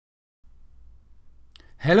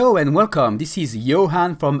Hello and welcome, this is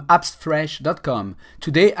Johan from AppsFresh.com.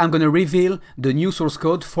 Today I'm going to reveal the new source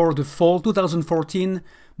code for the fall 2014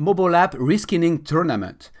 Mobile App Reskinning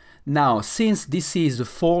Tournament. Now, since this is the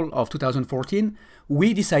fall of 2014,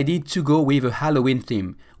 we decided to go with a Halloween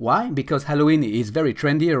theme. Why? Because Halloween is very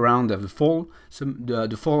trendy around the fall,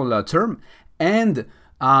 term, and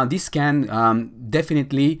this can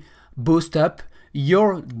definitely boost up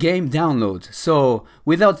your game download. So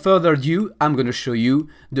without further ado, I'm going to show you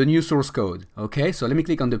the new source code. Okay, so let me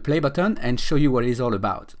click on the play button and show you what it is all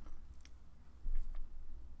about.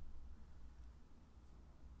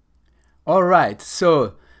 Alright,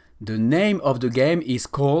 so the name of the game is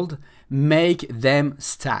called Make Them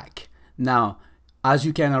Stack. Now, as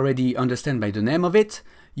you can already understand by the name of it,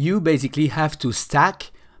 you basically have to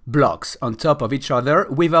stack blocks on top of each other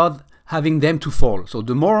without having them to fall. So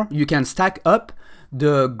the more you can stack up,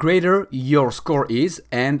 the greater your score is,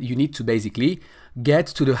 and you need to basically get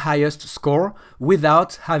to the highest score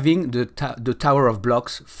without having the tower of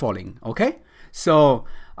blocks falling. Okay, so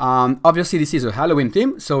obviously this is a Halloween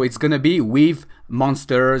theme, so it's gonna be with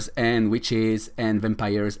monsters and witches and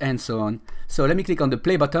vampires and so on. So let me click on the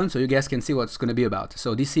play button so you guys can see what it's gonna be about.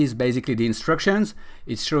 So this is basically the instructions.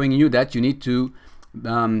 It's showing you that you need to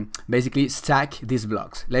basically stack these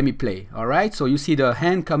blocks. Let me play. All right, so you see the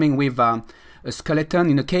hand coming with a skeleton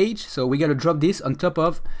in a cage, so we gotta drop this on top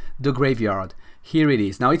of the graveyard. Here it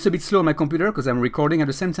is. Now it's a bit slow on my computer because I'm recording at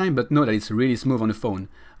the same time, but know that it's really smooth on the phone.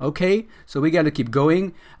 Okay, so we gotta keep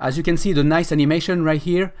going. As you can see, the nice animation right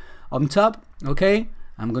here on top. Okay,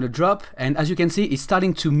 I'm gonna drop, and as you can see, it's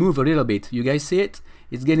starting to move a little bit. You guys see it?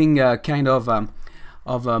 It's getting kind of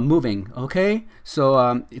moving. Okay,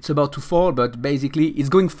 so it's about to fall, but basically it's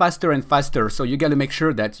going faster and faster, so you gotta make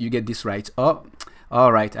sure that you get this right. Oh,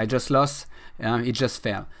 all right, I just lost. It just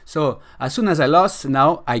fell. So as soon as I lost,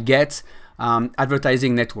 now I get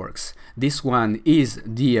advertising networks. This one is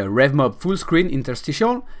the RevMob full screen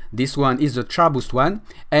interstitial. This one is the Charboost one,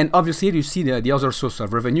 and obviously you see the other source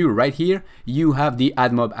of revenue right here. You have the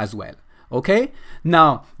AdMob as well. Okay,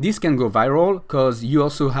 now this can go viral because you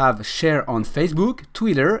also have share on Facebook,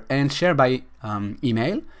 Twitter, and share by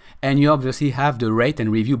email, and you obviously have the rate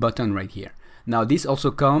and review button right here. Now this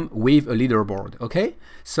also comes with a leaderboard. Okay,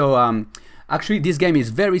 so actually this game is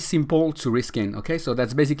very simple to reskin. Okay, so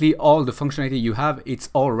that's basically all the functionality you have. It's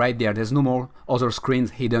all right there. There's no more other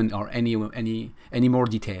screens hidden or any more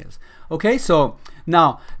details. Okay, so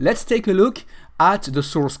now let's take a look at the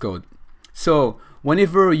source code. So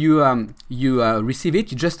whenever you receive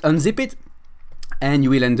it, you just unzip it, and you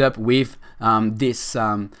will end up with this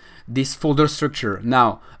folder structure.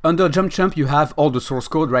 Now under Jump Chump you have all the source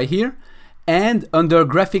code right here, and under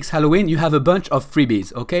Graphics Halloween you have a bunch of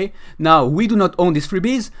freebies. Okay, now we do not own these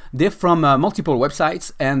freebies. They're from multiple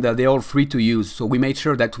websites, and they're all free to use, so we made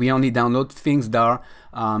sure that we only download things that are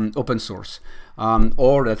open source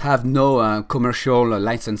or that have no commercial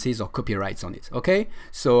licenses or copyrights on it. Okay,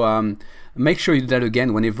 so make sure you do that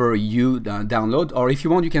again whenever you download, or if you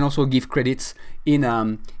want you can also give credits in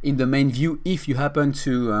the main view if you happen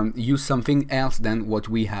to use something else than what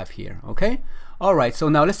we have here. Okay, alright, so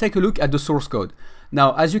now let's take a look at the source code.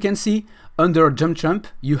 Now as you can see, under Jump Chump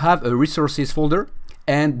you have a resources folder,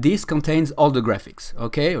 and this contains all the graphics.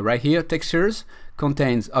 Okay, right here textures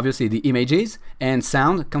contains obviously the images, and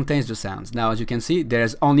sound contains the sounds. Now as you can see,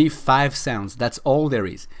 there's only 5 sounds. That's all there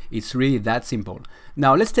is. It's really that simple.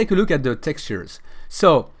 Now let's take a look at the textures.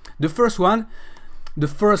 So the first one, the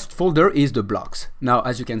first folder is the blocks. Now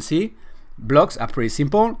as you can see, blocks are pretty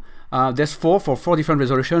simple. There's 4 for 4 different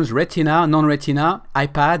resolutions: Retina, non-Retina,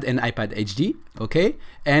 iPad, and iPad HD. Okay,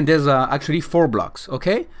 and there's actually 4 blocks.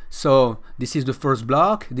 Okay, so this is the first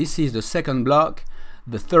block, this is the second block,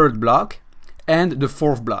 the third block, and the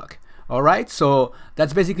fourth block. All right, so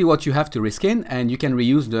that's basically what you have to reskin, and you can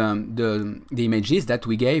reuse the images that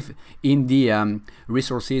we gave in the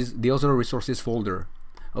resources, the other resources folder.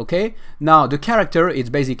 Okay, now the character is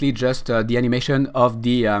basically just the animation of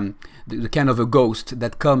the kind of a ghost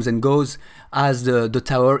that comes and goes as the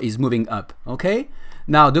tower is moving up. Okay,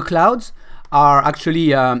 now the clouds are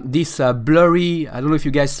actually this blurry, I don't know if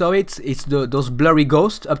you guys saw it, it's those blurry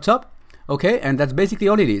ghosts up top. Okay, and that's basically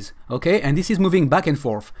all it is. Okay, and this is moving back and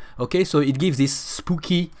forth. Okay, so it gives this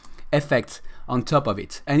spooky effect on top of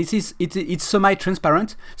it, and it's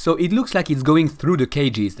semi-transparent, so it looks like it's going through the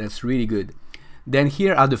cages. That's really good. Then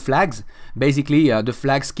here are the flags. Basically the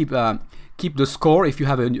flags keep the score if you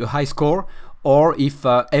have a high score, or if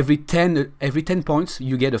every 10 points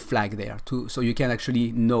you get a flag there too, so you can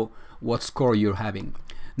actually know what score you're having.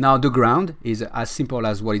 Now the ground is as simple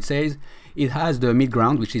as what it says. it has the mid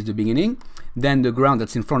ground, which is the beginning, then the ground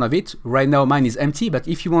that's in front of it. Right now mine is empty, but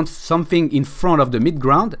if you want something in front of the mid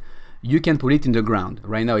ground, you can put it in the ground.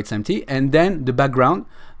 Right now it's empty. And then the background,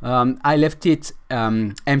 I left it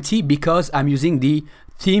empty because I'm using the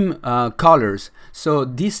theme colors. So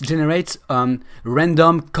this generates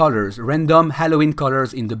random colors, random Halloween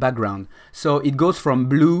colors in the background. So it goes from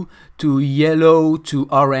blue to yellow to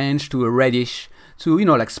orange to a reddish to, you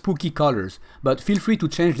know, like spooky colors. But feel free to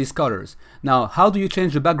change these colors. Now, how do you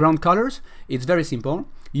change the background colors? It's very simple.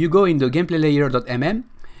 You go in the gameplay layer.mm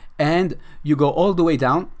and you go all the way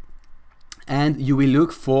down and you will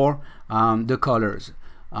look for the colors.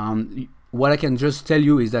 What I can just tell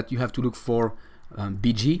you is that you have to look for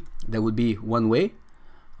BG. That would be one way.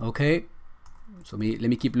 Okay, so let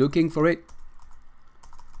me keep looking for it.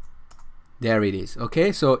 There it is.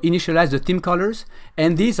 Okay, so initialize the theme colors,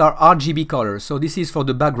 and these are RGB colors. So this is for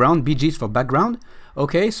the background, BG is for background.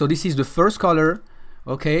 Okay, so this is the first color.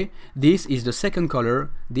 Okay, this is the second color,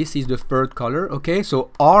 this is the third color. Okay, so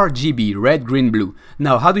RGB, red, green, blue.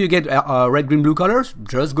 Now, how do you get red, green, blue colors?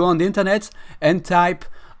 Just go on the internet and type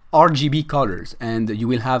RGB colors, and you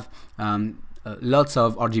will have lots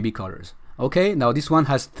of RGB colors. Okay, now this one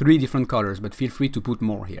has 3 different colors, but feel free to put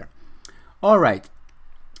more here. All right,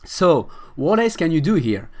 so what else can you do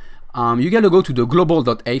here? You gotta go to the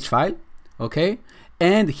global.h file, okay,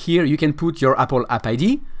 and here you can put your Apple App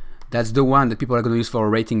ID. That's the one that people are going to use for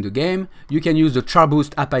rating the game. You can use the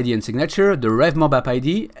Charboost App ID and signature, the RevMob App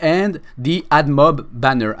ID, and the AdMob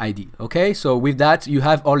banner ID. Okay, so with that, you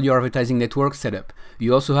have all your advertising network set up.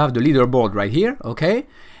 You also have the leaderboard right here, okay?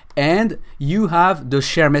 And you have the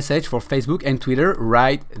share message for Facebook and Twitter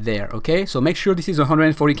right there, okay? So make sure this is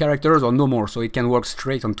 140 characters or no more, so it can work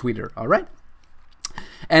straight on Twitter, all right?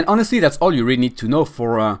 And honestly, that's all you really need to know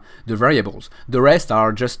for the variables. The rest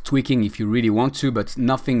are just tweaking if you really want to, but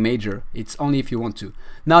nothing major. It's only if you want to.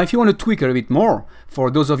 Now, if you want to tweak a bit more, for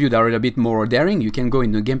those of you that are a bit more daring, you can go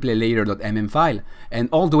in the gameplay layer.mm file, and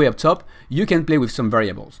all the way up top, you can play with some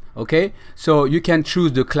variables, okay? So you can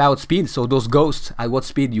choose the cloud speed, so those ghosts, at what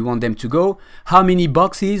speed you want them to go, how many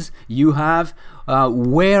boxes you have,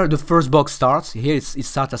 where the first box starts. Here it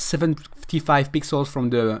starts at 75 pixels from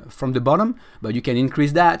the bottom, but you can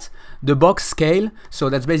increase that. The box scale, so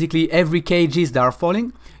that's basically every kgs that are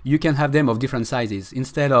falling, you can have them of different sizes.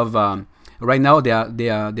 Instead of right now they are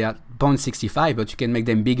 0.65, but you can make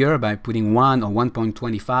them bigger by putting 1 or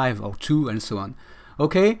 1.25 or 2 and so on.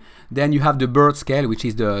 Okay, then you have the bird scale, which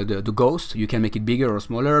is the ghost. You can make it bigger or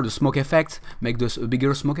smaller. The smoke effect, make this a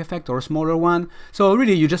bigger smoke effect or a smaller one. So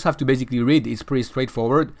really you just have to basically read. It's pretty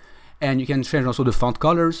straightforward, and you can change also the font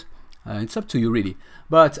colors. It's up to you really,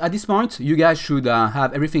 but at this point you guys should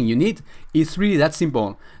have everything you need. It's really that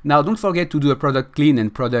simple. Now don't forget to do a product clean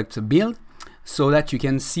and product build so that you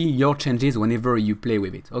can see your changes whenever you play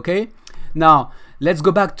with it. Okay, now let's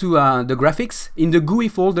go back to the graphics. In the GUI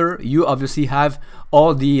folder you obviously have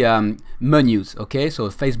all the menus. Okay, so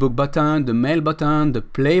Facebook button, the mail button, the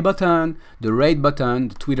play button, the rate button,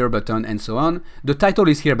 the Twitter button, and so on. The title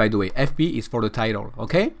is here, by the way. FP is for the title.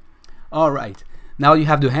 Okay, all right. Now you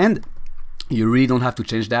have the hand. You really don't have to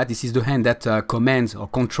change that. This is the hand that commands or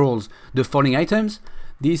controls the falling items.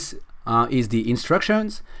 This is the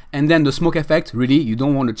instructions. And then the smoke effect, really, you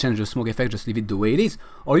don't want to change the smoke effect, just leave it the way it is.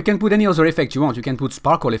 Or you can put any other effect you want. You can put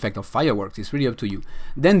sparkle effect or fireworks. It's really up to you.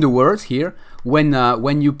 Then the words here,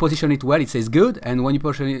 when you position it well, it says good. And when you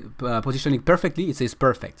position it perfectly, it says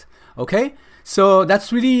perfect. Okay? So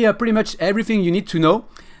that's really pretty much everything you need to know.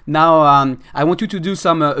 Now I want you to do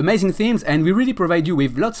some amazing things, and we really provide you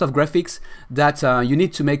with lots of graphics that you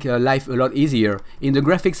need to make life a lot easier. In the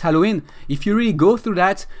graphics Halloween, if you really go through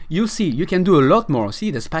that, you'll see you can do a lot more. See,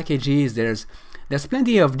 there's packages, there's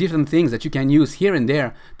plenty of different things that you can use here and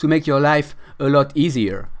there to make your life a lot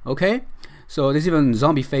easier. Okay, so there's even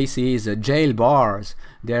zombie faces, jail bars,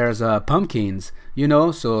 there's pumpkins, you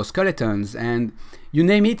know, so skeletons, and you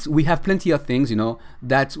name it. We have plenty of things, you know,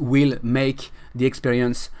 that will make the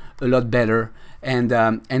experience a lot better and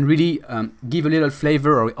really give a little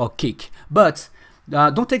flavor or kick. But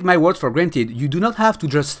don't take my words for granted. You do not have to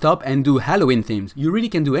just stop and do Halloween themes. You really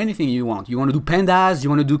can do anything you want. You want to do pandas, you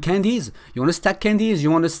want to do candies, you want to stack candies,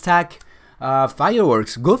 you want to stack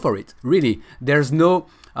fireworks, go for it. Really, there's no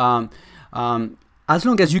as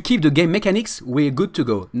long as you keep the game mechanics, we're good to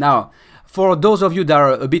go. Now, for those of you that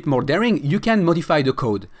are a bit more daring, you can modify the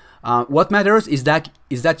code. What matters is that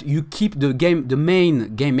you keep the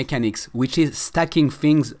main game mechanics, which is stacking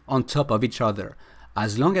things on top of each other.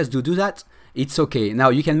 As long as you do that, it's okay. Now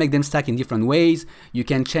you can make them stack in different ways. You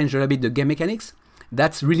can change a little bit the game mechanics.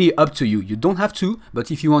 That's really up to you. You don't have to,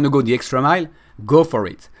 but if you want to go the extra mile, go for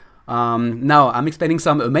it. Now I'm expecting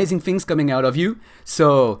some amazing things coming out of you.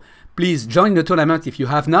 So please join the tournament if you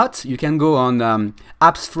have not. You can go on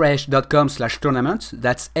appsfresh.com/tournament.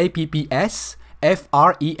 That's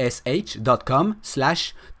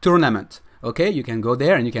appsfresh.com/tournament. Okay, you can go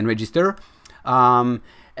there and you can register.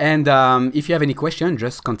 If you have any question,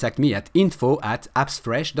 just contact me at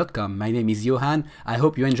info@appsfresh.com. My name is Johan. I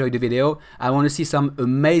hope you enjoyed the video. I want to see some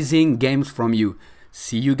amazing games from you.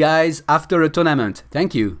 See you guys after a tournament.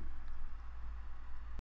 Thank you.